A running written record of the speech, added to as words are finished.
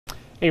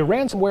A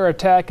ransomware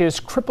attack is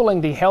crippling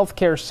the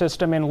healthcare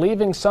system and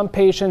leaving some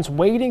patients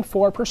waiting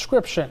for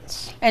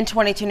prescriptions. And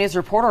 22 News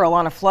reporter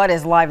Alana Flood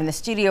is live in the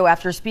studio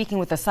after speaking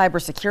with a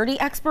cybersecurity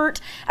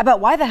expert about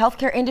why the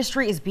healthcare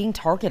industry is being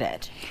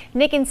targeted.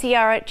 Nick and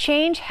Ciara,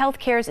 Change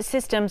Healthcare's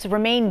systems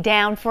remain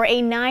down for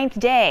a 9th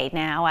day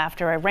now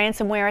after a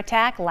ransomware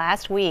attack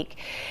last week.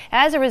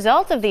 As a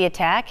result of the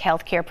attack,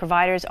 healthcare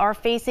providers are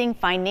facing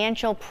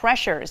financial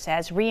pressures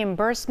as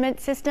reimbursement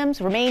systems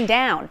remain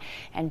down,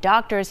 and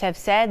doctors have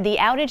said the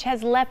outage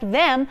has left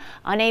them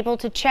unable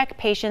to check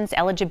patients'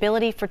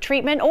 eligibility for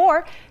treatment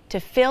or to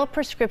fill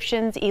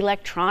prescriptions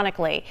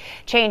electronically.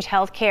 Change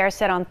Healthcare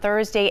said on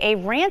Thursday a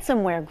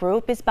ransomware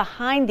group is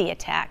behind the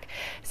attack.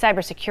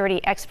 Cybersecurity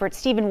expert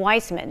Stephen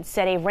Weissman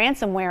said a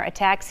ransomware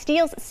attack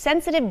steals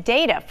sensitive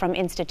data from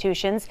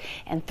institutions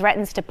and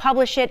threatens to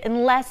publish it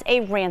unless a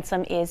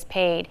ransom is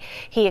paid.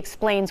 He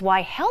explains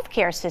why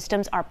healthcare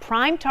systems are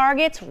prime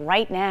targets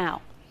right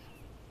now.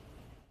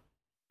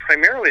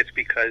 Primarily, it's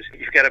because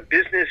you've got a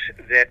business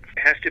that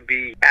has to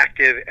be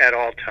active at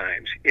all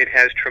times. It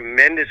has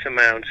tremendous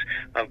amounts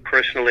of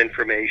personal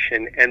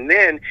information, and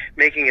then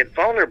making it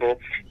vulnerable,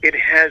 it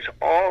has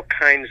all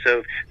kinds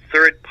of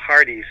third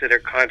parties that are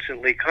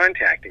constantly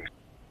contacting.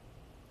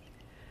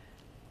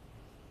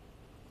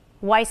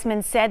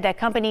 Weissman said that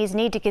companies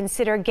need to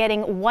consider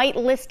getting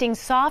whitelisting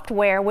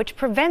software which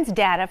prevents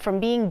data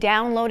from being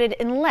downloaded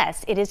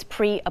unless it is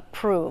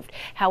pre-approved.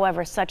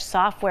 However, such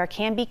software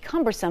can be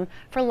cumbersome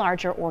for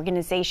larger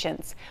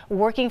organizations.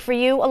 Working for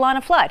you,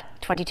 Alana Flood,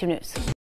 22 News.